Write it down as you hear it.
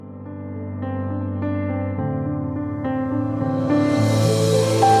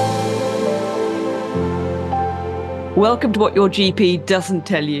Welcome to What Your GP Doesn't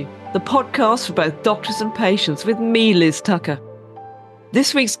Tell You, the podcast for both doctors and patients with me, Liz Tucker.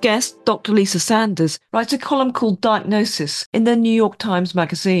 This week's guest, Dr. Lisa Sanders, writes a column called Diagnosis in the New York Times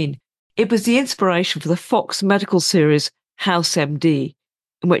Magazine. It was the inspiration for the Fox medical series House MD,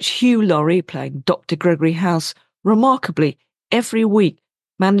 in which Hugh Laurie, playing Dr. Gregory House, remarkably, every week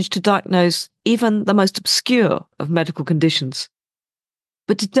managed to diagnose even the most obscure of medical conditions.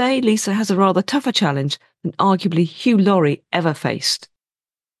 But today, Lisa has a rather tougher challenge than arguably Hugh Laurie ever faced.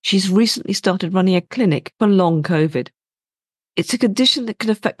 She's recently started running a clinic for long COVID. It's a condition that can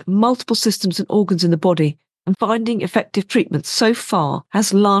affect multiple systems and organs in the body, and finding effective treatments so far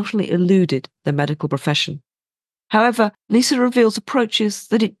has largely eluded the medical profession. However, Lisa reveals approaches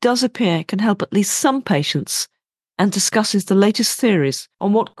that it does appear can help at least some patients, and discusses the latest theories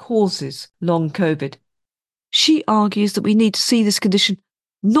on what causes long COVID. She argues that we need to see this condition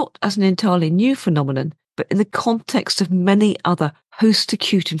not as an entirely new phenomenon, but in the context of many other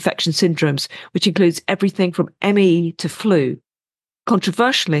post-acute infection syndromes, which includes everything from ME to flu.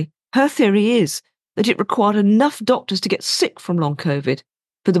 Controversially, her theory is that it required enough doctors to get sick from long COVID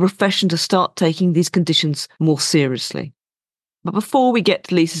for the profession to start taking these conditions more seriously. But before we get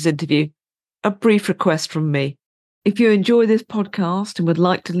to Lisa's interview, a brief request from me. If you enjoy this podcast and would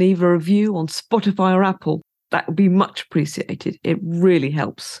like to leave a review on Spotify or Apple, that would be much appreciated. It really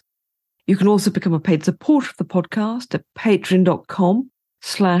helps. You can also become a paid supporter of the podcast at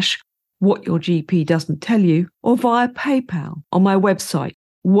patreon.com/whatyourgpdoesn'ttellyu or via PayPal on my website,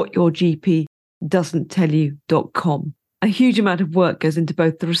 whatyourgpdoesn'ttellyu.com. A huge amount of work goes into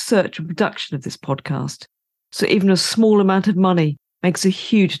both the research and production of this podcast, so even a small amount of money makes a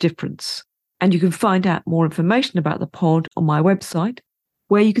huge difference. And you can find out more information about the pod on my website,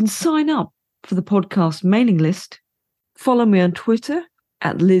 where you can sign up for the podcast mailing list, follow me on Twitter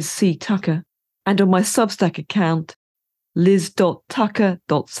at Liz C. Tucker, and on my Substack account,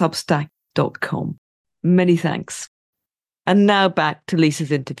 liz.tucker.substack.com. Many thanks. And now back to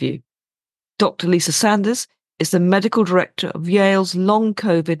Lisa's interview. Dr. Lisa Sanders is the medical director of Yale's Long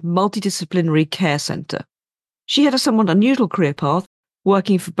COVID Multidisciplinary Care Centre. She had a somewhat unusual career path,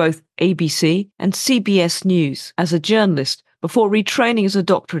 working for both ABC and CBS News as a journalist before retraining as a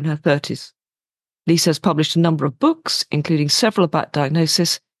doctor in her 30s. Lisa has published a number of books, including several about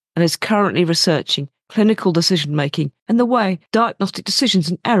diagnosis, and is currently researching clinical decision-making and the way diagnostic decisions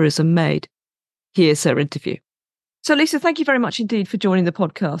and errors are made. Here's her interview. So, Lisa, thank you very much indeed for joining the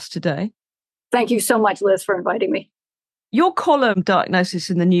podcast today. Thank you so much, Liz, for inviting me. Your column,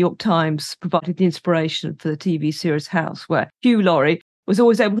 Diagnosis, in the New York Times provided the inspiration for the TV series House, where Hugh Laurie was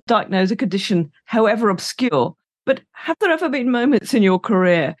always able to diagnose a condition, however obscure. But have there ever been moments in your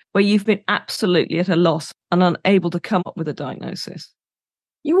career where you've been absolutely at a loss and unable to come up with a diagnosis?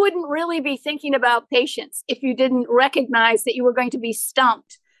 You wouldn't really be thinking about patients if you didn't recognize that you were going to be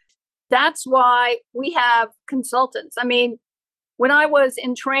stumped. That's why we have consultants. I mean, when I was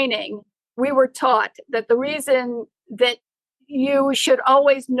in training, we were taught that the reason that you should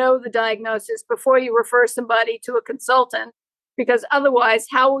always know the diagnosis before you refer somebody to a consultant, because otherwise,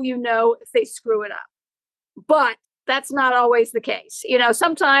 how will you know if they screw it up? But that's not always the case. You know,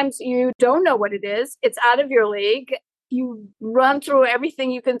 sometimes you don't know what it is. It's out of your league. You run through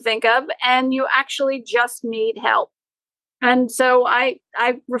everything you can think of, and you actually just need help. And so I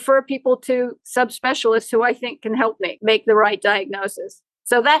refer people to subspecialists who I think can help me make the right diagnosis.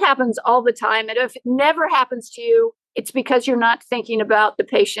 So that happens all the time. And if it never happens to you, it's because you're not thinking about the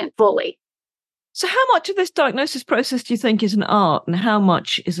patient fully. So how much of this diagnosis process do you think is an art and how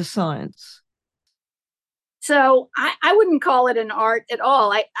much is a science? So I wouldn't call it an art at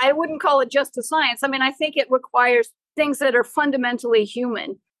all. I wouldn't call it just a science. I mean, I think it requires things that are fundamentally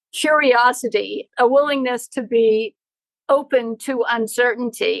human: curiosity, a willingness to be open to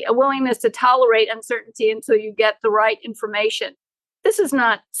uncertainty, a willingness to tolerate uncertainty until you get the right information. This is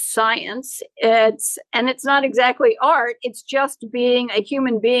not science. It's not exactly art. It's just being a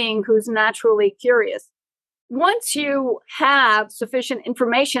human being who's naturally curious. Once you have sufficient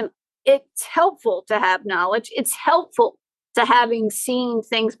information, it's helpful to have knowledge. It's helpful to having seen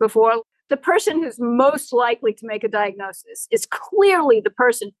things before. The person who's most likely to make a diagnosis is clearly the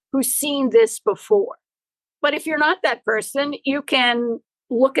person who's seen this before. But if you're not that person, you can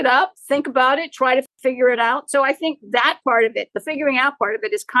look it up, think about it, try to figure it out. So I think that part of it, the figuring out part of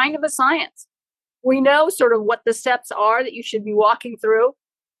it, is kind of a science. We know sort of what the steps are that you should be walking through.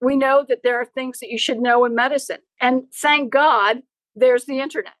 We know that there are things that you should know in medicine. And thank God there's the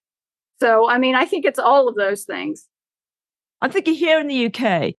internet. So, I mean, I think it's all of those things. I'm thinking here in the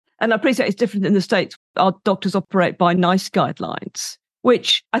UK, and I appreciate it's different in the States, our doctors operate by NICE guidelines.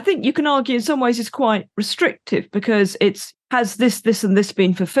 which I think you can argue in some ways is quite restrictive because it's has this, and this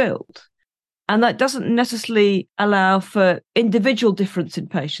been fulfilled? And that doesn't necessarily allow for individual difference in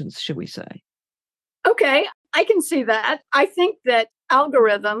patients, shall we say? Okay, I can see that. I think that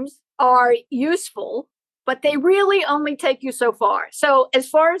algorithms are useful, but they really only take you so far. So as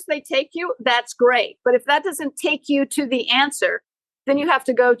far as they take you, that's great. But if that doesn't take you to the answer, then you have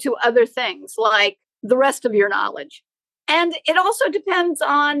to go to other things like the rest of your knowledge. And it also depends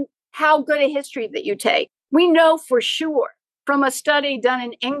on how good a history that you take. We know for sure from a study done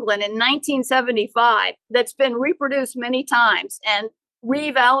in England in 1975 that's been reproduced many times and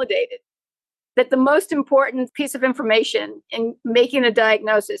revalidated that the most important piece of information in making a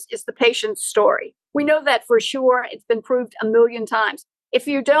diagnosis is the patient's story. We know that for sure. It's been proved a million times. If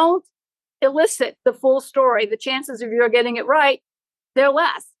you don't elicit the full story, the chances of you getting it right, they're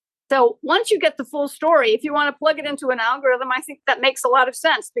less. So once you get the full story, if you want to plug it into an algorithm, I think that makes a lot of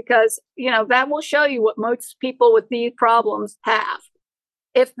sense because, that will show you what most people with these problems have.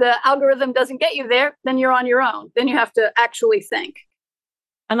 If the algorithm doesn't get you there, then you're on your own. Then you have to actually think.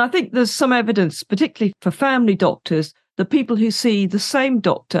 And I think there's some evidence, particularly for family doctors, that people who see the same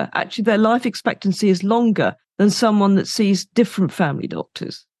doctor, actually their life expectancy is longer than someone that sees different family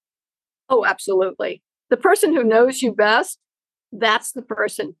doctors. Oh, absolutely. The person who knows you best, that's the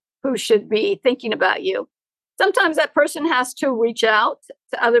person who should be thinking about you. Sometimes that person has to reach out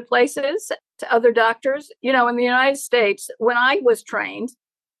to other places, to other doctors. In the United States, when I was trained,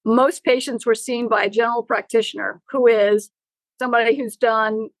 most patients were seen by a general practitioner who is somebody who's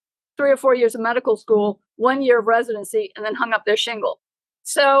done 3 or 4 years of medical school, 1 year of residency, and then hung up their shingle.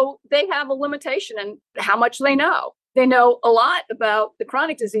 So they have a limitation in how much they know. They know a lot about the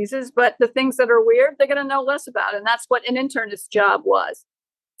chronic diseases, but the things that are weird, they're going to know less about. And that's what an internist's job was.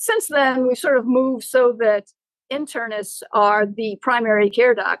 Since then, we sort of moved so that internists are the primary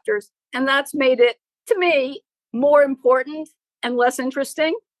care doctors. And that's made it, to me, more important and less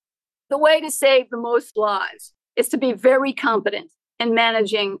interesting. The way to save the most lives is to be very competent in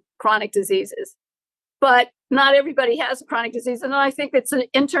managing chronic diseases. But not everybody has a chronic disease. And I think it's an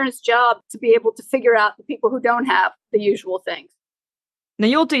internist's job to be able to figure out the people who don't have the usual things. Now,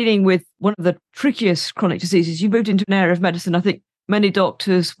 you're dealing with one of the trickiest chronic diseases. You moved into an area of medicine I think many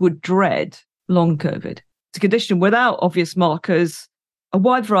doctors would dread, long COVID. It's a condition without obvious markers, a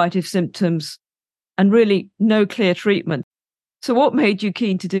wide variety of symptoms, and really no clear treatment. So what made you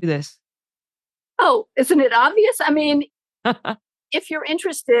keen to do this? Oh, isn't it obvious? I mean, if you're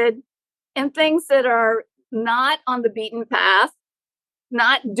interested in things that are not on the beaten path,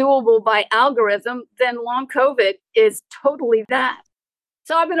 not doable by algorithm, then long COVID is totally that.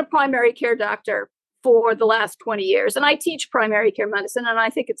 So I've been a primary care doctor for the last 20 years, and I teach primary care medicine, and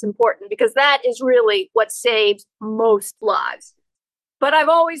I think it's important because that is really what saves most lives. But I've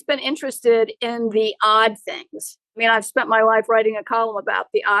always been interested in the odd things. I mean, I've spent my life writing a column about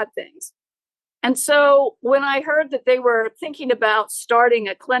the odd things. And so when I heard that they were thinking about starting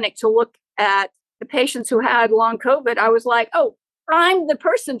a clinic to look at the patients who had long COVID, I was like, oh, I'm the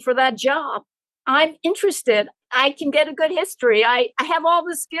person for that job. I'm interested. I can get a good history. I have all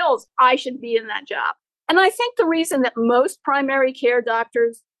the skills. I should be in that job. And I think the reason that most primary care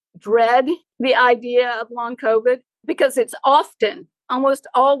doctors dread the idea of long COVID, because it's often, almost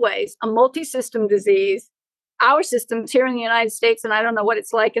always, a multi-system disease. Our systems here in the United States, and I don't know what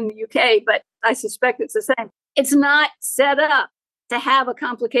it's like in the UK, but I suspect it's the same. It's not set up to have a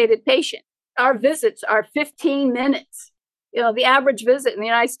complicated patient. Our visits are 15 minutes. The average visit in the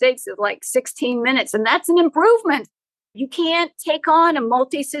United States is like 16 minutes, and that's an improvement. You can't take on a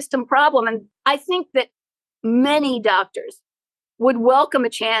multi-system problem. And I think that many doctors would welcome a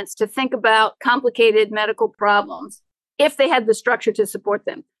chance to think about complicated medical problems if they had the structure to support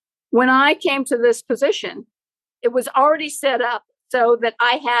them. When I came to this position, it was already set up so that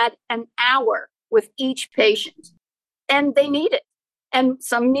I had an hour with each patient, and they need it, and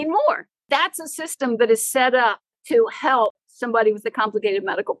some need more. That's a system that is set up to help somebody with a complicated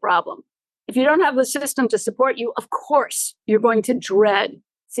medical problem. If you don't have the system to support you, of course, you're going to dread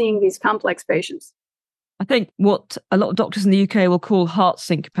seeing these complex patients. I think what a lot of doctors in the UK will call heart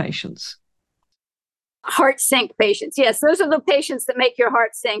sink patients. Heart sink patients. Yes, those are the patients that make your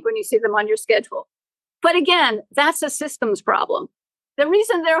heart sink when you see them on your schedule. But again, that's a systems problem. The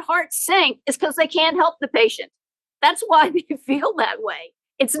reason their hearts sink is because they can't help the patient. That's why they feel that way.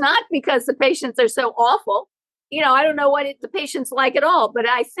 It's not because the patients are so awful. I don't know what the patient's like at all, but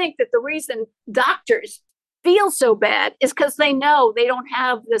I think that the reason doctors feel so bad is because they know they don't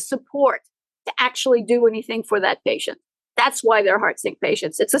have the support to actually do anything for that patient. That's why they're heart sink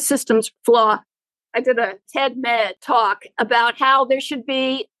patients. It's a systems flaw. I did a TED Med talk about how there should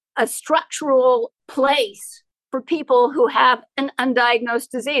be a structural place for people who have an undiagnosed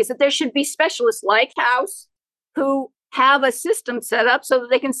disease, that there should be specialists like House who have a system set up so that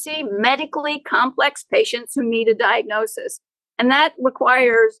they can see medically complex patients who need a diagnosis. And that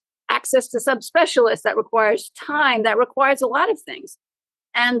requires access to subspecialists, that requires time, that requires a lot of things.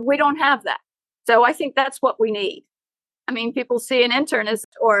 And we don't have that. So I think that's what we need. I mean, people see an internist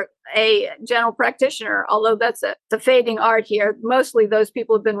or a general practitioner, although that's a fading art here. Mostly those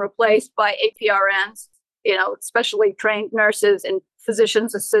people have been replaced by APRNs, specially trained nurses and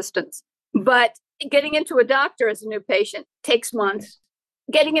physician's assistants. But getting into a doctor as a new patient takes months.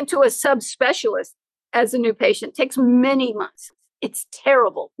 Getting into a subspecialist as a new patient takes many months. It's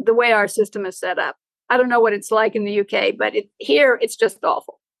terrible the way our system is set up. I don't know what it's like in the UK, but here it's just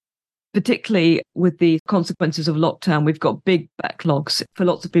awful. Particularly with the consequences of lockdown, we've got big backlogs for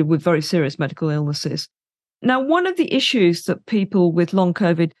lots of people with very serious medical illnesses. Now, one of the issues that people with long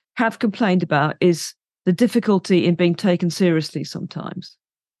COVID have complained about is the difficulty in being taken seriously sometimes.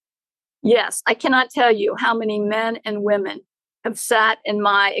 Yes, I cannot tell you how many men and women have sat in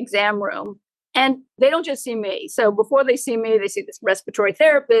my exam room, and they don't just see me. So before they see me, they see this respiratory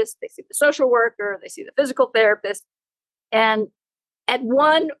therapist, they see the social worker, they see the physical therapist. And at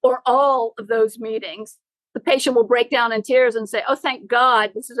one or all of those meetings, the patient will break down in tears and say, "Oh, thank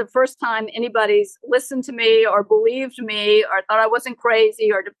God, this is the first time anybody's listened to me or believed me or thought I wasn't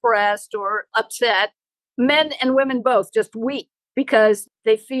crazy or depressed or upset." Men and women both just weep because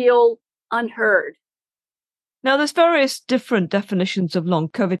they feel unheard. Now, there's various different definitions of long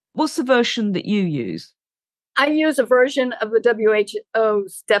COVID. What's the version that you use? I use a version of the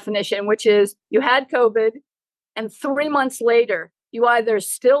WHO's definition, which is you had COVID, and 3 months later, you either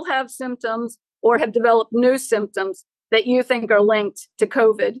still have symptoms or have developed new symptoms that you think are linked to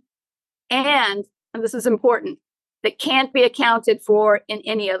COVID. And this is important, that can't be accounted for in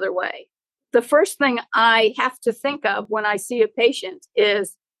any other way. The first thing I have to think of when I see a patient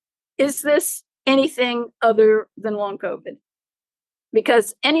is this anything other than long COVID?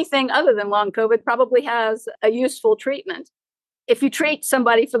 Because anything other than long COVID probably has a useful treatment. If you treat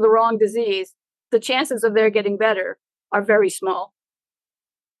somebody for the wrong disease, the chances of their getting better are very small.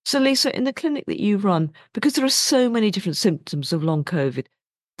 So, Lisa, in the clinic that you run, because there are so many different symptoms of long COVID,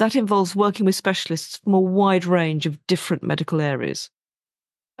 that involves working with specialists from a wide range of different medical areas.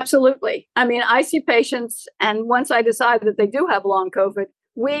 Absolutely. I mean, I see patients, and once I decide that they do have long COVID,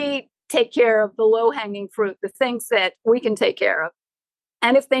 we take care of the low-hanging fruit, the things that we can take care of.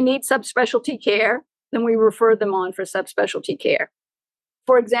 And if they need subspecialty care, then we refer them on for subspecialty care.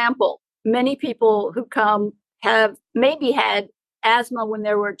 For example, many people who come have maybe had asthma when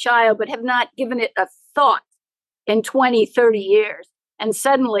they were a child, but have not given it a thought in 20, 30 years. And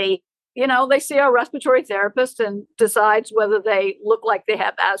suddenly, they see our respiratory therapist and decides whether they look like they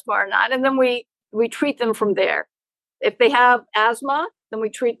have asthma or not. And then we treat them from there. If they have asthma, then we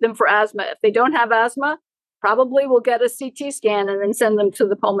treat them for asthma. If they don't have asthma, probably we'll get a CT scan and then send them to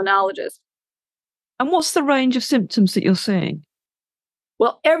the pulmonologist. And what's the range of symptoms that you're seeing?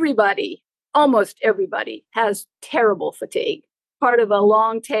 Well, almost everybody has terrible fatigue, part of a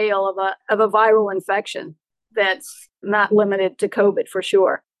long tail of a viral infection that's not limited to COVID for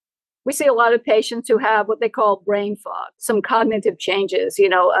sure. We see a lot of patients who have what they call brain fog, some cognitive changes,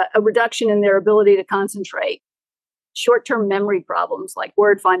 a reduction in their ability to concentrate, short-term memory problems like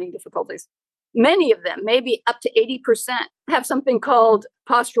word-finding difficulties. Many of them, maybe up to 80%, have something called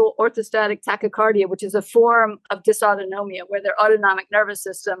postural orthostatic tachycardia, which is a form of dysautonomia where their autonomic nervous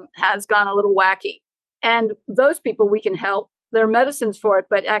system has gone a little wacky. And those people we can help. There are medicines for it,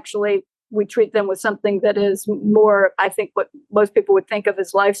 but actually we treat them with something that is more, I think, what most people would think of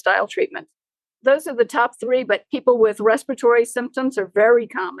as lifestyle treatment. Those are the top three, but people with respiratory symptoms are very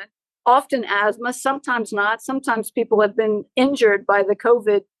common. Often asthma, sometimes not. Sometimes people have been injured by the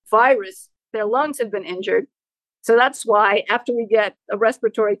COVID virus. Their lungs have been injured. So that's why after we get a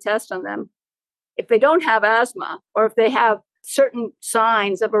respiratory test on them, if they don't have asthma or if they have certain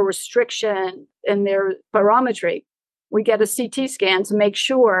signs of a restriction in their spirometry, we get a CT scan to make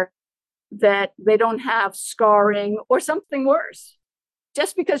sure that they don't have scarring or something worse.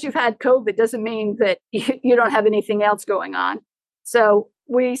 Just because you've had COVID doesn't mean that you don't have anything else going on. So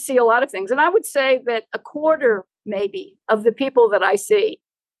we see a lot of things. And I would say that a quarter, maybe, of the people that I see,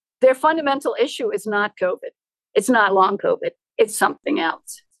 their fundamental issue is not COVID. It's not long COVID. It's something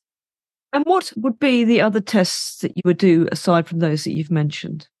else. And what would be the other tests that you would do aside from those that you've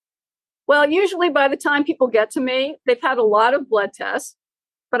mentioned? Well, usually by the time people get to me, they've had a lot of blood tests,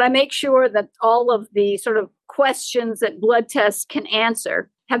 but I make sure that all of the sort of questions that blood tests can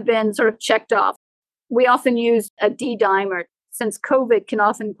answer have been sort of checked off. we often use a D-dimer since COVID can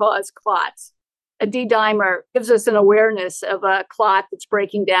often cause clots. A D-dimer gives us an awareness of a clot that's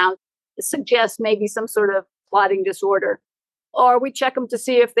breaking down. It suggests maybe some sort of clotting disorder. Or we check them to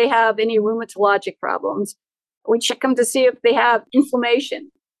see if they have any rheumatologic problems. We check them to see if they have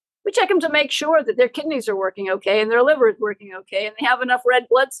inflammation. We check them to make sure that their kidneys are working okay and their liver is working okay and they have enough red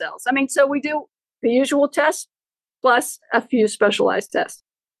blood cells. I mean, so we do the usual tests plus a few specialized tests.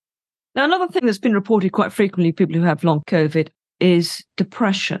 Now, another thing that's been reported quite frequently, people who have long COVID, is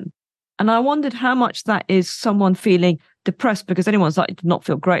depression. And I wondered how much that is someone feeling depressed because anyone's likely to not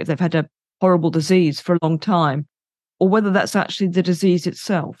feel great if they've had a horrible disease for a long time, or whether that's actually the disease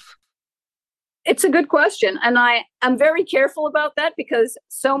itself. It's a good question. And I'm very careful about that because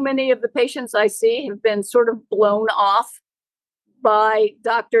so many of the patients I see have been sort of blown off by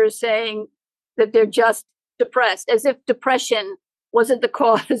doctors saying that they're just depressed, as if depression wasn't the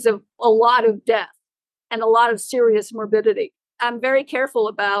cause of a lot of death and a lot of serious morbidity. I'm very careful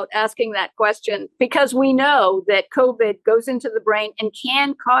about asking that question because we know that COVID goes into the brain and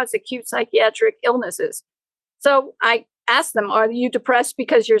can cause acute psychiatric illnesses. So I ask them, are you depressed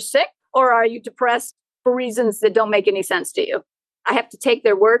because you're sick or are you depressed for reasons that don't make any sense to you? I have to take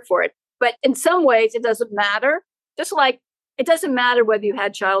their word for it. But in some ways, it doesn't matter. Just like it doesn't matter whether you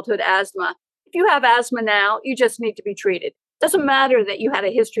had childhood asthma. If you have asthma now, you just need to be treated. It doesn't matter that you had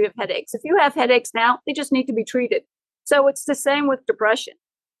a history of headaches. If you have headaches now, they just need to be treated. So it's the same with depression.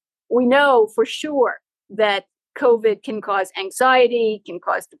 We know for sure that COVID can cause anxiety, can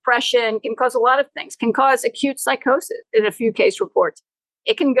cause depression, can cause a lot of things, can cause acute psychosis in a few case reports.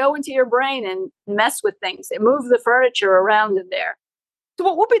 It can go into your brain and mess with things and move the furniture around in there. So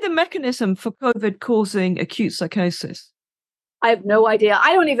what would be the mechanism for COVID causing acute psychosis? I have no idea.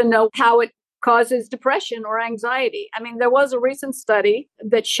 I don't even know how it causes depression or anxiety. I mean, there was a recent study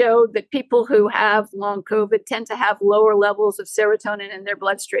that showed that people who have long COVID tend to have lower levels of serotonin in their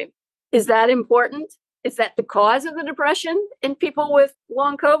bloodstream. Is that important? Is that the cause of the depression in people with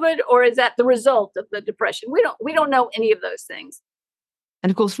long COVID, or is that the result of the depression? We don't know any of those things.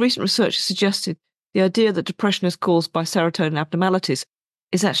 And of course, recent research has suggested the idea that depression is caused by serotonin abnormalities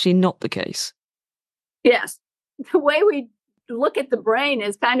is actually not the case. Yes. The way we look at the brain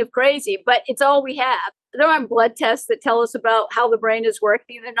is kind of crazy, but it's all we have. There aren't blood tests that tell us about how the brain is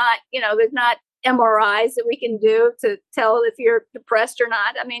working. They're not, there's not MRIs that we can do to tell if you're depressed or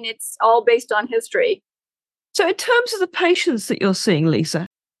not. I mean, it's all based on history. So in terms of the patients that you're seeing, Lisa,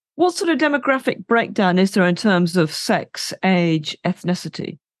 what sort of demographic breakdown is there in terms of sex, age,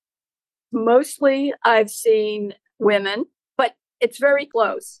 ethnicity? Mostly I've seen women, but it's very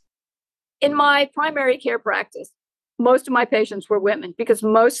close. In my primary care practice, most of my patients were women because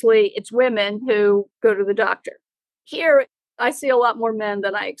mostly it's women who go to the doctor. Here, I see a lot more men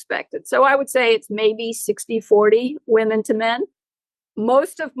than I expected. So I would say it's maybe 60-40 women to men.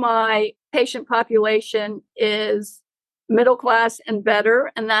 Most of my patient population is middle class and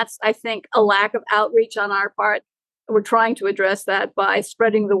better. And that's, I think, a lack of outreach on our part. We're trying to address that by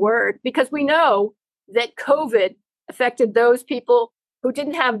spreading the word because we know that COVID affected those people who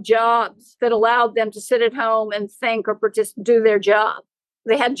didn't have jobs that allowed them to sit at home and think or do their job.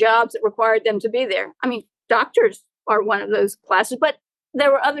 They had jobs that required them to be there. I mean, doctors are one of those classes, but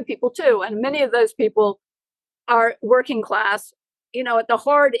there were other people too. And many of those people are working class, at the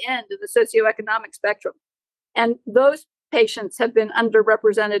hard end of the socioeconomic spectrum. And those patients have been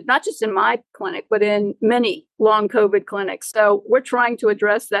underrepresented, not just in my clinic, but in many long COVID clinics. So we're trying to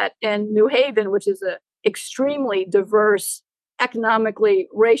address that in New Haven, which is an extremely diverse, economically,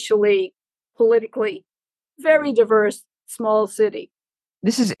 racially, politically, very diverse small city.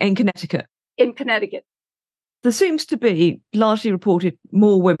 This is in Connecticut. In Connecticut. There seems to be largely reported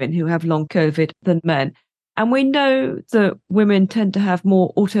more women who have long COVID than men. And we know that women tend to have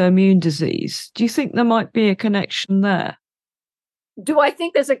more autoimmune disease. Do you think there might be a connection there? Do I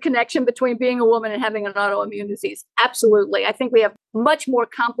think there's a connection between being a woman and having an autoimmune disease? Absolutely. I think we have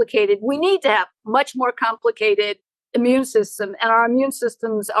we need to have much more complicated immune system, and our immune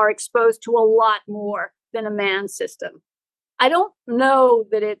systems are exposed to a lot more than a man's system. I don't know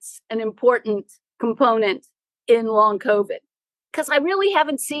that it's an important component in long COVID because I really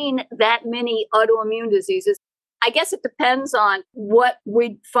haven't seen that many autoimmune diseases. I guess it depends on what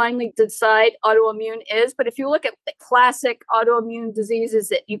we finally decide autoimmune is. But if you look at the classic autoimmune diseases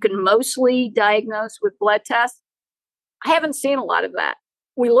that you can mostly diagnose with blood tests, I haven't seen a lot of that.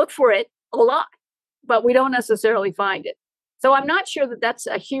 We look for it a lot, but we don't necessarily find it. So I'm not sure that that's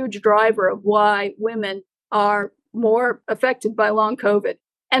a huge driver of why women are more affected by long COVID.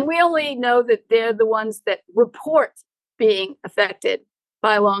 And we only know that they're the ones that report being affected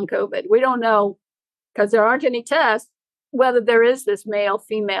by long COVID. We don't know because there aren't any tests, whether there is this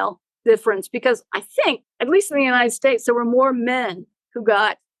male-female difference. Because I think, at least in the United States, there were more men who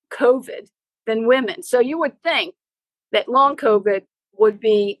got COVID than women. So you would think that long COVID would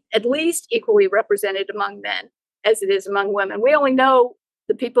be at least equally represented among men as it is among women. We only know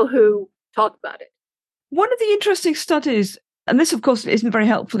the people who talk about it. One of the interesting studies, and this, of course, isn't very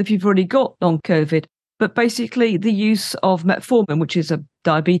helpful if you've already got long COVID, but basically the use of metformin, which is a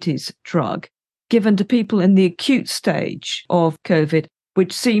diabetes drug, given to people in the acute stage of COVID,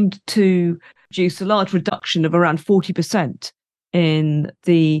 which seemed to produce a large reduction of around 40% in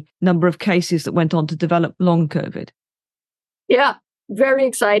the number of cases that went on to develop long COVID. Yeah, very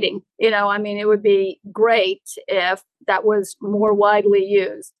exciting. It would be great if that was more widely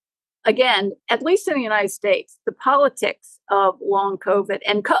used. Again, at least in the United States, the politics of long COVID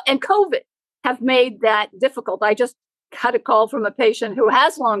and COVID have made that difficult. I just got a call from a patient who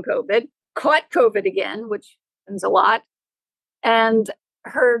has long COVID, caught COVID again, which happens a lot, and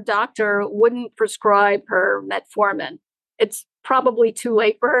her doctor wouldn't prescribe her metformin. It's probably too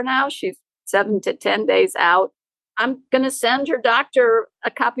late for her now. She's 7 to 10 days out. I'm going to send her doctor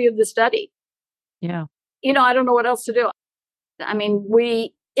a copy of the study. Yeah. I don't know what else to do.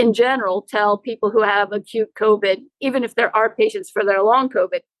 We, in general, tell people who have acute COVID, even if there are patients for their long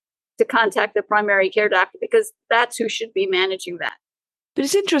COVID, to contact their primary care doctor, because that's who should be managing that. But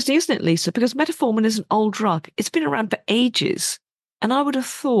it's interesting, isn't it, Lisa? Because metformin is an old drug. It's been around for ages. And I would have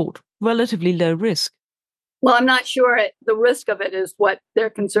thought relatively low risk. Well, I'm not sure the risk of it is what they're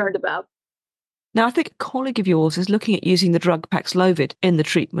concerned about. Now, I think a colleague of yours is looking at using the drug Paxlovid in the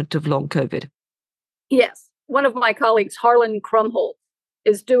treatment of long COVID. Yes. One of my colleagues, Harlan Krumholtz,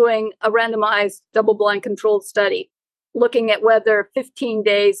 is doing a randomized double-blind controlled study looking at whether 15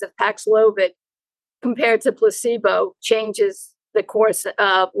 days of Paxlovid compared to placebo changes the course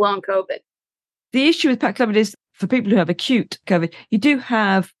of long COVID. The issue with Paxlovid is for people who have acute COVID, you do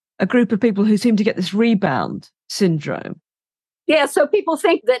have a group of people who seem to get this rebound syndrome. Yeah, so people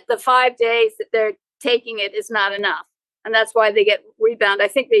think that the 5 days that they're taking it is not enough, and that's why they get rebound. I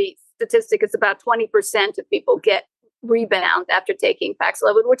think the statistic is about 20% of people get rebound after taking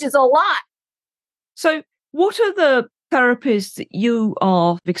Paxlovid, which is a lot. So what are the therapies that you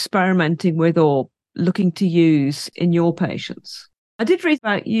are experimenting with or looking to use in your patients? I did read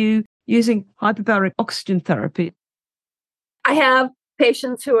about you using hyperbaric oxygen therapy. I have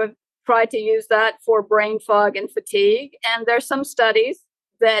patients who have tried to use that for brain fog and fatigue, and there's some studies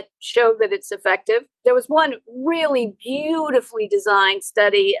that show that it's effective. There was one really beautifully designed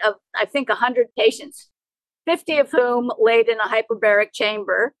study of, I think, 100 patients, 50 of whom laid in a hyperbaric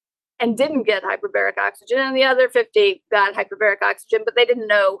chamber and didn't get hyperbaric oxygen, and the other 50 got hyperbaric oxygen, but they didn't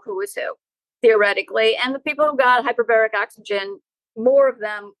know who was who, theoretically. And the people who got hyperbaric oxygen, more of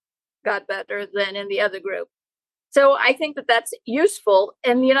them got better than in the other group. So I think that that's useful.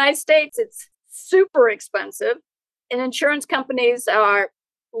 In the United States, it's super expensive, and insurance companies are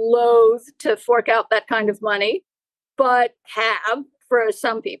loath to fork out that kind of money, but have for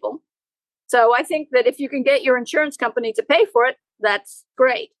some people. So I think that if you can get your insurance company to pay for it, that's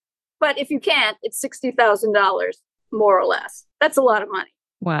great. But if you can't, it's $60,000, more or less. That's a lot of money.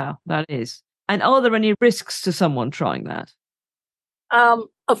 Wow, that is. And are there any risks to someone trying that?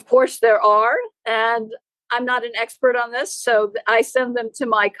 Of course there are. And I'm not an expert on this, so I send them to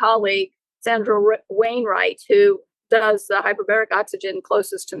my colleague, Sandra Wainwright, who does the hyperbaric oxygen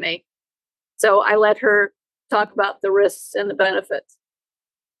closest to me. So I let her talk about the risks and the benefits.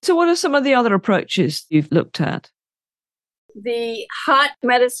 So what are some of the other approaches you've looked at? The hot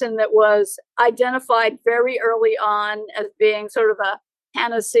medicine that was identified very early on as being sort of a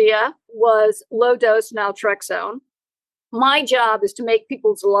panacea was low-dose naltrexone. My job is to make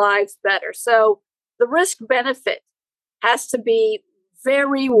people's lives better. So the risk-benefit has to be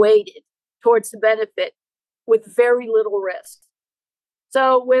very weighted towards the benefit with very little risk.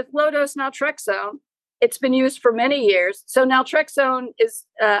 So with low-dose naltrexone, it's been used for many years. So naltrexone is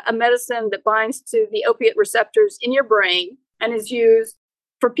a medicine that binds to the opiate receptors in your brain and is used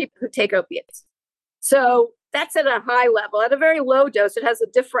for people who take opiates. So that's at a high level. At a very low dose, it has a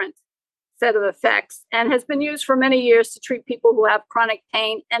different set of effects and has been used for many years to treat people who have chronic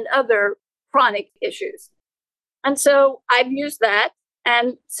pain and other chronic issues. And so I've used that,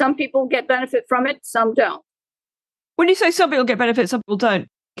 and some people get benefit from it, some don't. When you say some people get benefit, some people don't,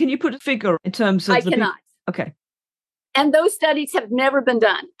 can you put a figure in terms of I cannot. Okay. And those studies have never been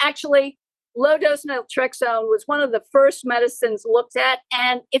done. Actually, low-dose naltrexone was one of the first medicines looked at.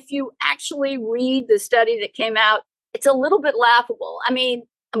 And if you actually read the study that came out, it's a little bit laughable. I mean,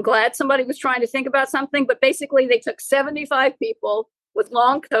 I'm glad somebody was trying to think about something, but basically they took 75 people with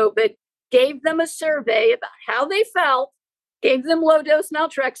long COVID, gave them a survey about how they felt, gave them low-dose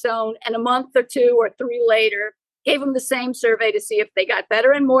naltrexone, and a month or 2 or 3 later, gave them the same survey to see if they got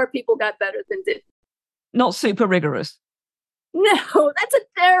better, and more people got better than didn't. Not super rigorous. No, that's a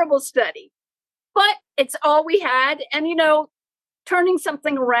terrible study. But it's all we had. And, turning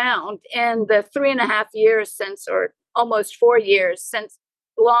something around in the 3.5 years since, or almost 4 years since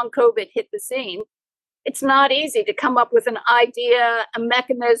long COVID hit the scene, it's not easy to come up with an idea, a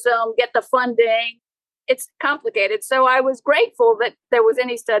mechanism, get the funding. It's complicated. So I was grateful that there was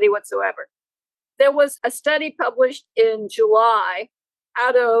any study whatsoever. There was a study published in July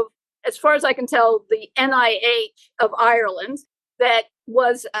out of, as far as I can tell, the NIH of Ireland that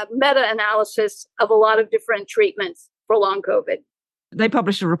was a meta-analysis of a lot of different treatments for long COVID. They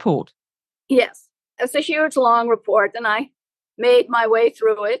published a report. Yes. It's a huge, long report, and I made my way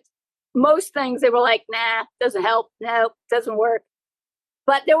through it. Most things, they were like, nah, doesn't help. No, doesn't work.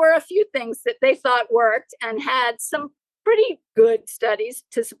 But there were a few things that they thought worked and had some pretty good studies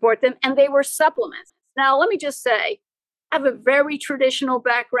to support them, and they were supplements. Now, let me just say, I have a very traditional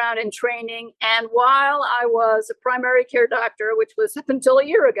background in training, and while I was a primary care doctor, which was up until a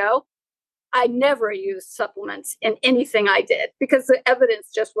year ago, I never used supplements in anything I did because the evidence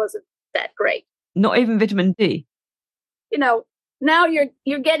just wasn't that great. Not even vitamin D? Now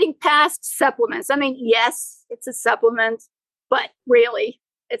you're getting past supplements. I mean, yes, it's a supplement, but really,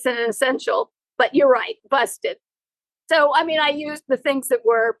 it's an essential. But you're right, busted. So, I used the things that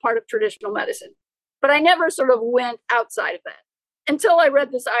were part of traditional medicine, but I never sort of went outside of that until I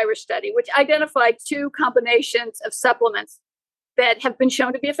read this Irish study, which identified 2 combinations of supplements that have been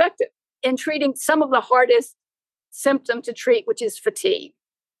shown to be effective in treating some of the hardest symptom to treat, which is fatigue.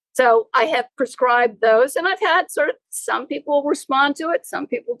 So I have prescribed those, and I've had sort of some people respond to it, some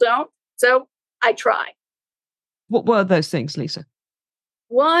people don't. So I try. What were those things, Lisa?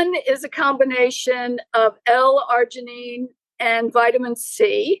 One is a combination of L-arginine and vitamin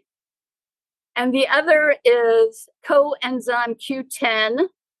C. And the other is coenzyme Q10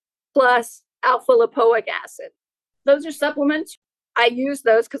 plus alpha lipoic acid. Those are supplements. I use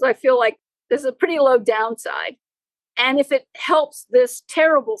those because I feel like there's a pretty low downside. And if it helps this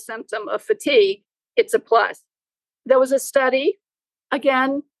terrible symptom of fatigue, it's a plus. There was a study,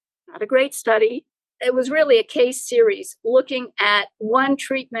 again, not a great study. It was really a case series looking at one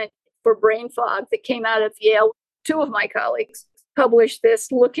treatment for brain fog that came out of Yale. 2 of my colleagues published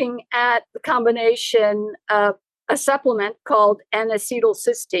this looking at the combination of a supplement called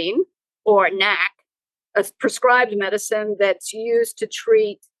N-acetylcysteine, or NAC, a prescribed medicine that's used to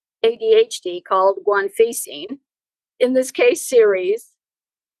treat ADHD called guanfacine. In this case series,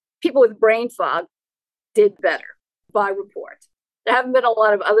 people with brain fog did better by report. There haven't been a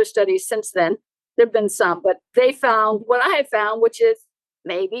lot of other studies since then. There have been some, but they found what I have found, which is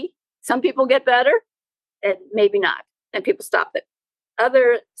maybe some people get better and maybe not, and people stop it.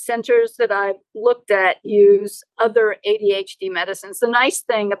 Other centers that I've looked at use other ADHD medicines. The nice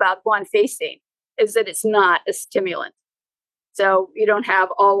thing about guanfacine is that it's not a stimulant. So you don't have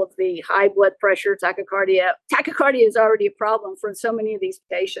all of the high blood pressure, tachycardia. Tachycardia is already a problem for so many of these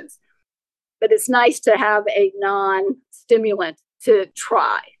patients. But it's nice to have a non-stimulant to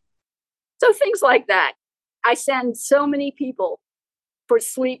try. So things like that. I send so many people for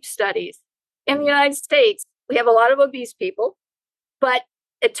sleep studies. In the United States, we have a lot of obese people, but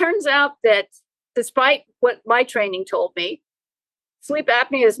it turns out that despite what my training told me, sleep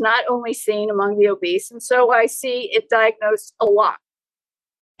apnea is not only seen among the obese, and so I see it diagnosed a lot.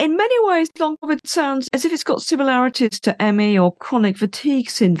 In many ways, long COVID sounds as if it's got similarities to ME or chronic fatigue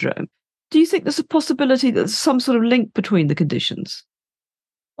syndrome. Do you think there's a possibility that there's some sort of link between the conditions?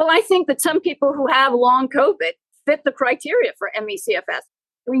 Well, I think that some people who have long COVID fit the criteria for ME/CFS.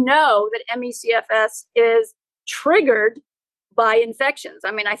 We know that ME/CFS is triggered by infections.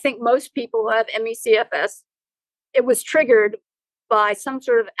 I think most people who have ME/CFS, it was triggered by some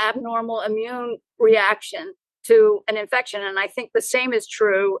sort of abnormal immune reaction to an infection. And I think the same is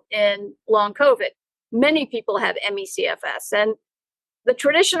true in long COVID. Many people have ME/CFS, and the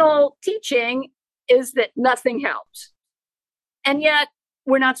traditional teaching is that nothing helps. And yet,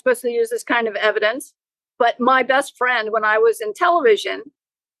 we're not supposed to use this kind of evidence. But my best friend, when I was in television,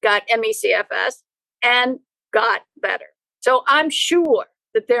 got ME/CFS and got better. So I'm sure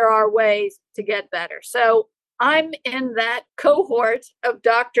that there are ways to get better. So I'm in that cohort of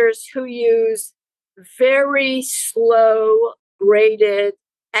doctors who use very slow graded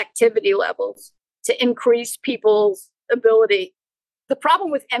activity levels to increase people's ability. The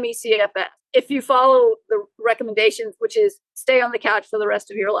problem with ME/CFS, if you follow the recommendations, which is stay on the couch for the rest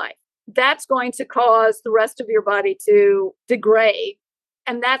of your life, that's going to cause the rest of your body to degrade.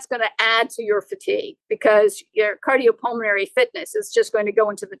 And that's going to add to your fatigue because your cardiopulmonary fitness is just going to go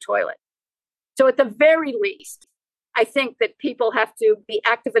into the toilet. So at the very least, I think that people have to be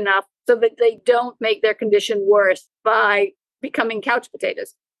active enough so that they don't make their condition worse by becoming couch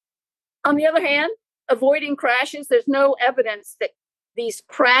potatoes. On the other hand, avoiding crashes, there's no evidence that these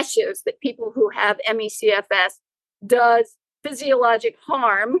crashes that people who have ME/CFS does physiologic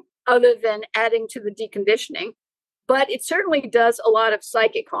harm other than adding to the deconditioning. But it certainly does a lot of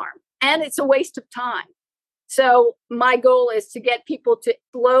psychic harm, and it's a waste of time. So my goal is to get people to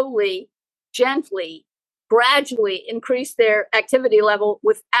slowly, gently, gradually increase their activity level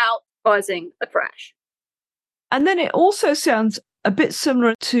without causing a crash. And then it also sounds a bit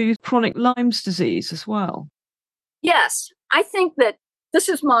similar to chronic Lyme's disease as well. Yes, I think that this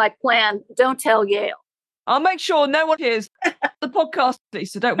is my plan. Don't tell Yale. I'll make sure no one hears the podcast,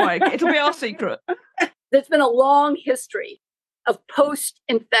 Lisa. Don't worry. It'll be our secret. There's been a long history of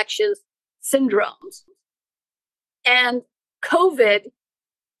post-infectious syndromes. And COVID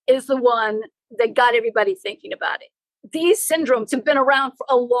is the one that got everybody thinking about it. These syndromes have been around for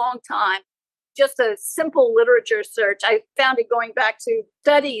a long time. Just a simple literature search, I found it going back to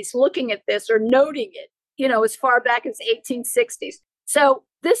studies looking at this or noting it, as far back as 1860s. So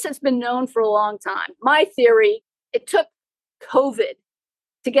this has been known for a long time. My theory, it took COVID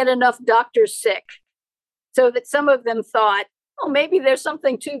to get enough doctors sick so that some of them thought, oh, maybe there's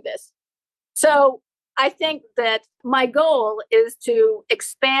something to this. So I think that my goal is to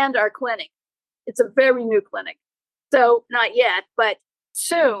expand our clinic. It's a very new clinic. So not yet, but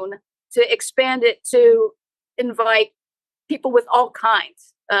soon to expand it to invite people with all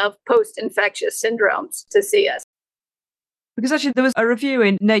kinds of post-infectious syndromes to see us. Because actually there was a review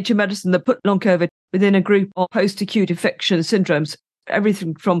in Nature Medicine that put long COVID within a group of post-acute infection syndromes,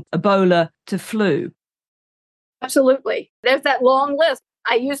 everything from Ebola to flu. Absolutely. There's that long list.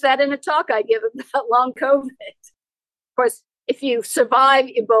 I use that in a talk I give about long COVID. Of course, if you survive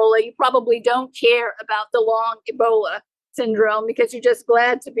Ebola, you probably don't care about the long Ebola syndrome because you're just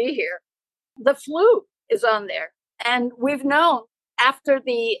glad to be here. The flu is on there. And we've known after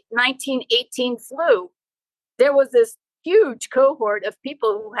the 1918 flu, there was this huge cohort of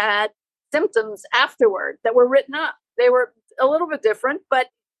people who had symptoms afterward that were written up. They were a little bit different, but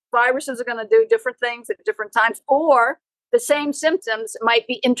viruses are going to do different things at different times, or the same symptoms might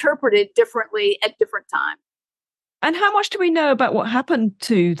be interpreted differently at different times. And how much do we know about what happened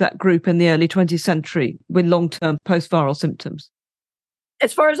to that group in the early 20th century with long-term post-viral symptoms?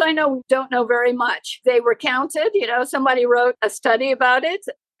 As far as I know, we don't know very much. They were counted, somebody wrote a study about it.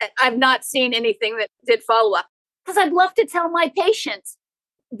 I've not seen anything that did follow up because I'd love to tell my patients,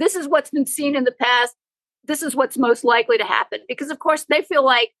 this is what's been seen in the past. This is what's most likely to happen. Because of course they feel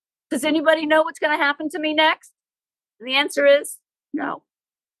like, does anybody know what's going to happen to me next? And the answer is no.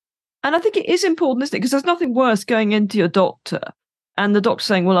 And I think it is important, isn't it? Because there's nothing worse going into your doctor and the doctor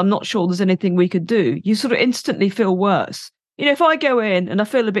saying, well, I'm not sure there's anything we could do. You sort of instantly feel worse. If I go in and I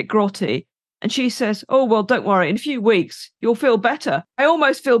feel a bit grotty and she says, oh, well, don't worry, in a few weeks, you'll feel better. I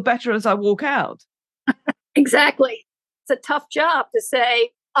almost feel better as I walk out. Exactly. It's a tough job to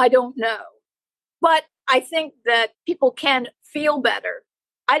say, I don't know. But I think that people can feel better.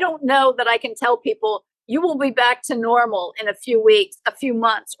 I don't know that I can tell people, you will be back to normal in a few weeks, a few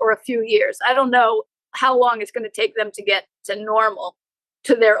months, or a few years. I don't know how long it's going to take them to get to normal,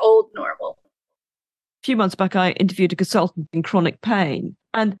 to their old normal. A few months back, I interviewed a consultant in chronic pain.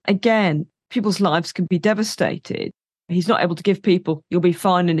 And again, people's lives can be devastated. He's not able to give people, you'll be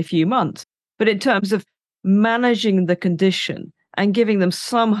fine in a few months. But in terms of managing the condition and giving them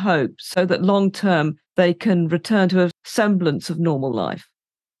some hope so that long-term they can return to a semblance of normal life.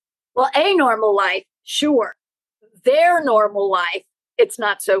 Well, a normal life, sure. Their normal life, it's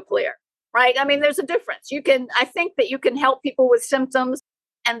not so clear, right? I mean, there's a difference. I think that you can help people with symptoms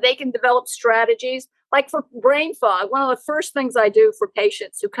and they can develop strategies. Like for brain fog, one of the first things I do for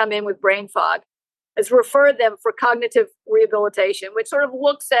patients who come in with brain fog is refer them for cognitive rehabilitation, which sort of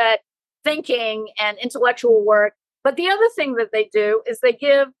looks at thinking and intellectual work. But the other thing that they do is they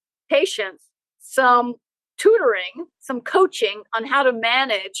give patients some tutoring, some coaching on how to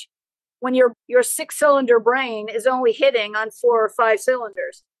manage when your 6-cylinder brain is only hitting on 4 or 5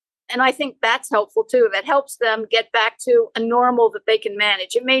 cylinders. And I think that's helpful too. That helps them get back to a normal that they can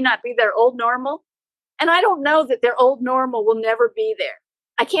manage. It may not be their old normal. And I don't know that their old normal will never be there.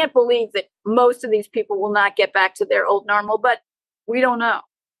 I can't believe that most of these people will not get back to their old normal, but we don't know.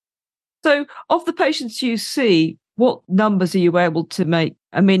 So of the patients you see, what numbers are you able to make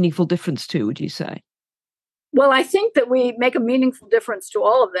a meaningful difference to, would you say? Well, I think that we make a meaningful difference to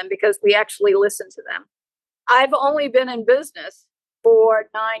all of them because we actually listen to them. I've only been in business for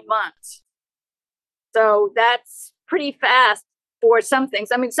 9 months. So that's pretty fast for some things.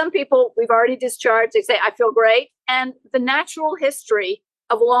 I mean, some people we've already discharged, they say, I feel great. And the natural history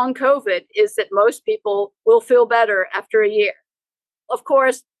of long COVID is that most people will feel better after a year. Of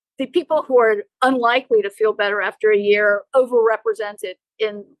course, the people who are unlikely to feel better after a year are overrepresented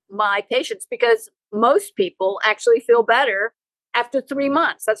in my patients because most people actually feel better after 3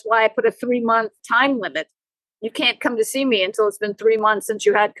 months. That's why I put a 3-month time limit. You can't come to see me until it's been 3 months since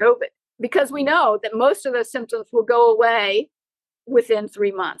you had COVID, because we know that most of those symptoms will go away within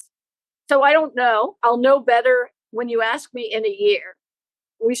 3 months. So I don't know. I'll know better when you ask me in a year.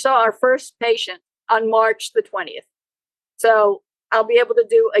 We saw our first patient on March the 20th. So I'll be able to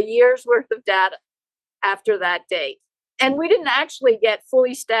do a year's worth of data after that date. And we didn't actually get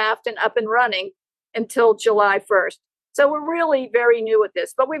fully staffed and up and running until July 1st. So we're really very new at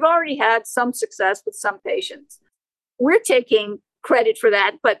this, but we've already had some success with some patients. We're taking credit for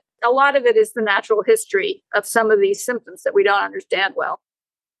that, but a lot of it is the natural history of some of these symptoms that we don't understand well.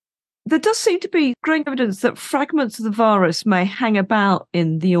 There does seem to be growing evidence that fragments of the virus may hang about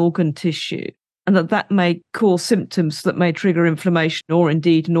in the organ tissue, and that may cause symptoms that may trigger inflammation or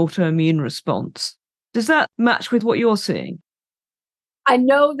indeed an autoimmune response. Does that match with what you're seeing? I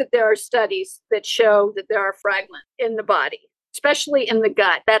know that there are studies that show that there are fragments in the body, especially in the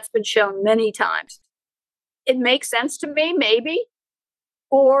gut. That's been shown many times. It makes sense to me, maybe,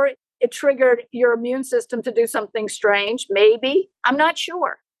 or it triggered your immune system to do something strange, maybe. I'm not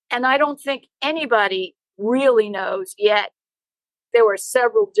sure. And I don't think anybody really knows yet. There were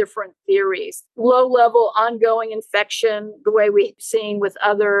several different theories. Low-level ongoing infection, the way we've seen with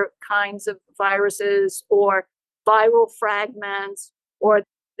other kinds of viruses, or viral fragments, or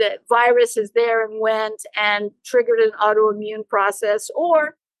the virus is there and went and triggered an autoimmune process,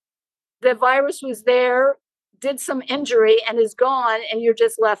 or the virus was there, did some injury and is gone, and you're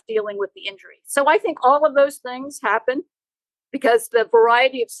just left dealing with the injury. So I think all of those things happen because the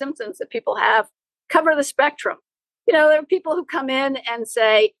variety of symptoms that people have cover the spectrum. You know, there are people who come in and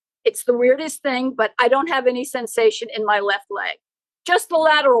say, it's the weirdest thing, but I don't have any sensation in my left leg, just the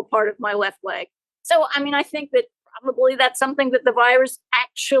lateral part of my left leg. So, I mean, I think that probably that's something that the virus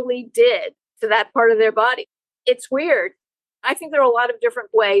actually did to that part of their body. It's weird. I think there are a lot of different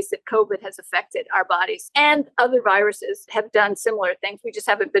ways that COVID has affected our bodies, and other viruses have done similar things. We just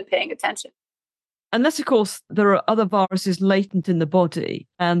haven't been paying attention. Unless, of course, there are other viruses latent in the body,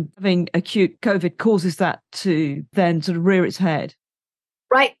 and having acute COVID causes that to then sort of rear its head.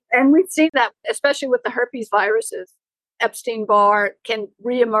 Right. And we've seen that, especially with the herpes viruses. Epstein-Barr can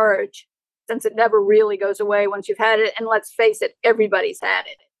reemerge since it never really goes away once you've had it. And let's face it, everybody's had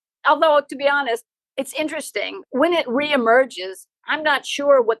it. Although, to be honest, it's interesting. When it reemerges, I'm not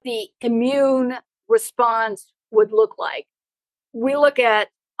sure what the immune response would look like. We look at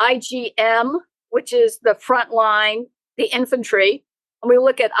IgM, which is the front line, the infantry, and we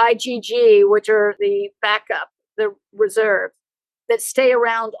look at IgG, which are the backup, the reserve, that stay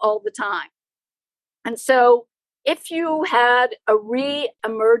around all the time. And so if you had a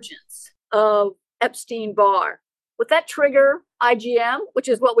re-emergence of Epstein-Barr, would that trigger IgM, which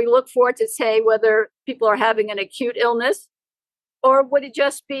is what we look for to say whether people are having an acute illness? Or would it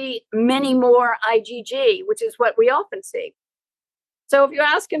just be many more IgG, which is what we often see? So if you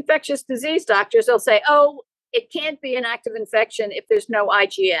ask infectious disease doctors, they'll say, oh, it can't be an active infection if there's no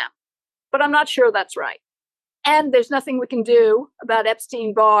IgM. But I'm not sure that's right. And there's nothing we can do about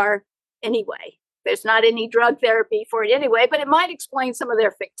Epstein-Barr anyway. There's not any drug therapy for it anyway, but it might explain some of their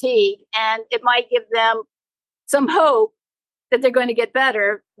fatigue, and it might give them some hope that they're going to get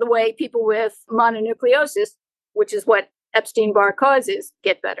better the way people with mononucleosis, which is what Epstein-Barr causes,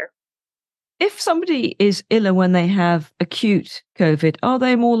 get better. If somebody is ill when they have acute COVID, are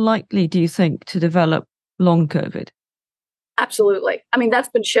they more likely, do you think, to develop long COVID? Absolutely. I mean, that's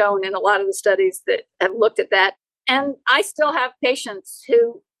been shown in a lot of the studies that have looked at that. And I still have patients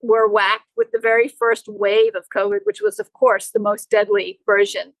who were whacked with the very first wave of COVID, which was, of course, the most deadly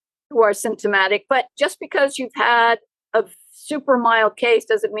version, who are symptomatic. But just because you've had a super mild case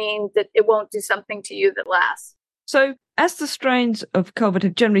doesn't mean that it won't do something to you that lasts. So as the strains of COVID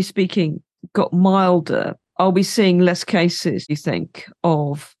have, generally speaking, got milder, are we seeing less cases, you think,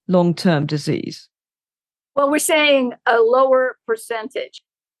 of long-term disease? Well, we're saying a lower percentage,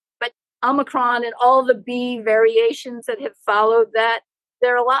 but Omicron and all the B variations that have followed that,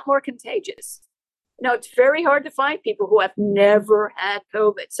 they're a lot more contagious. You know, it's very hard to find people who have never had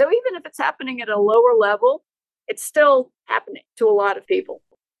COVID. So even if it's happening at a lower level, it's still happening to a lot of people.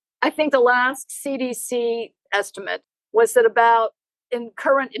 I think the last CDC estimate was that about, in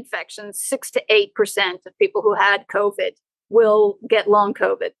current infections, 6 to 8% of people who had COVID will get long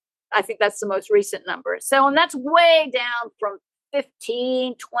COVID. I think that's the most recent number. So, and that's way down from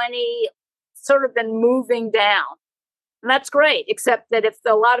 15, 20, sort of been moving down. And that's great, except that if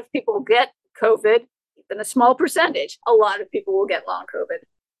a lot of people get COVID, even a small percentage, a lot of people will get long COVID.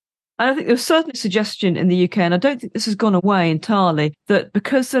 I think there's certainly a suggestion in the UK, and I don't think this has gone away entirely, that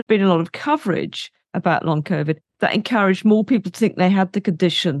because there's been a lot of coverage about long COVID, that encouraged more people to think they had the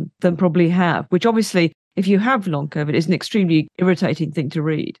condition than probably have, which obviously, if you have long COVID, is an extremely irritating thing to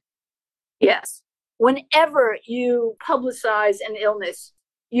read. Yes. Whenever you publicize an illness,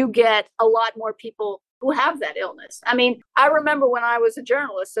 you get a lot more people who have that illness. I mean, I remember when I was a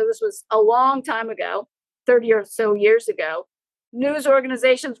journalist, so this was a long time ago, 30 or so years ago, news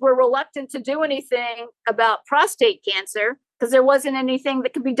organizations were reluctant to do anything about prostate cancer because there wasn't anything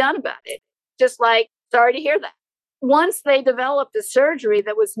that could be done about it. Just like, sorry to hear that. Once they developed a surgery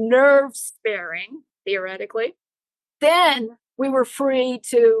that was nerve sparing, theoretically, then we were free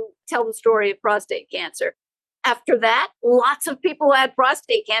to tell the story of prostate cancer. After that, lots of people who had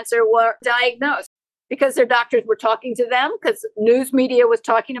prostate cancer were diagnosed because their doctors were talking to them, because news media was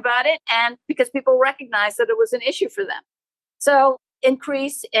talking about it, and because people recognized that it was an issue for them. So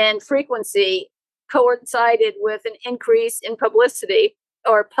increase in frequency coincided with an increase in publicity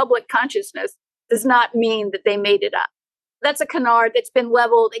or public consciousness does not mean that they made it up. That's a canard that's been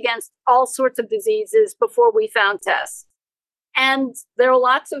leveled against all sorts of diseases before we found tests. And there are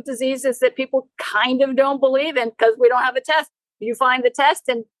lots of diseases that people kind of don't believe in because we don't have a test. You find the test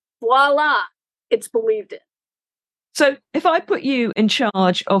and voila, it's believed in. So if I put you in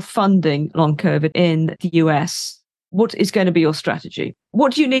charge of funding long COVID in the US, what is going to be your strategy?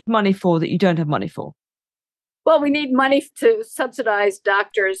 What do you need money for that you don't have money for? Well, we need money to subsidize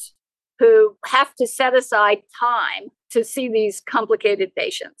doctors who have to set aside time to see these complicated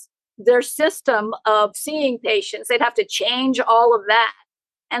patients. Their system of seeing patients, they'd have to change all of that.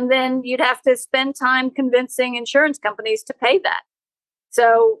 And then you'd have to spend time convincing insurance companies to pay that.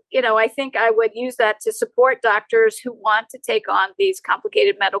 So, I think I would use that to support doctors who want to take on these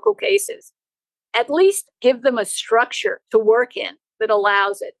complicated medical cases. At least give them a structure to work in that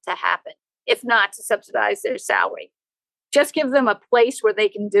allows it to happen, if not to subsidize their salary. Just give them a place where they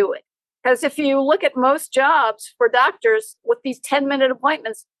can do it. Because if you look at most jobs for doctors with these 10-minute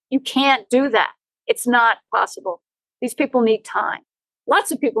appointments, you can't do that. It's not possible. These people need time.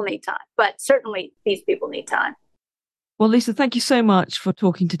 Lots of people need time, but certainly these people need time. Well, Lisa, thank you so much for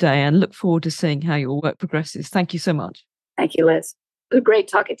talking today and look forward to seeing how your work progresses. Thank you so much. Thank you, Liz. It was great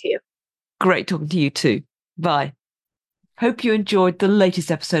talking to you. Great talking to you too. Bye. Hope you enjoyed the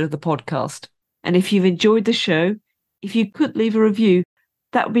latest episode of the podcast. And if you've enjoyed the show, if you could leave a review,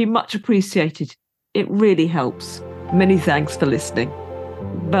 that would be much appreciated. It really helps. Many thanks for listening.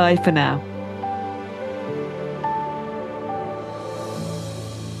 Bye for now.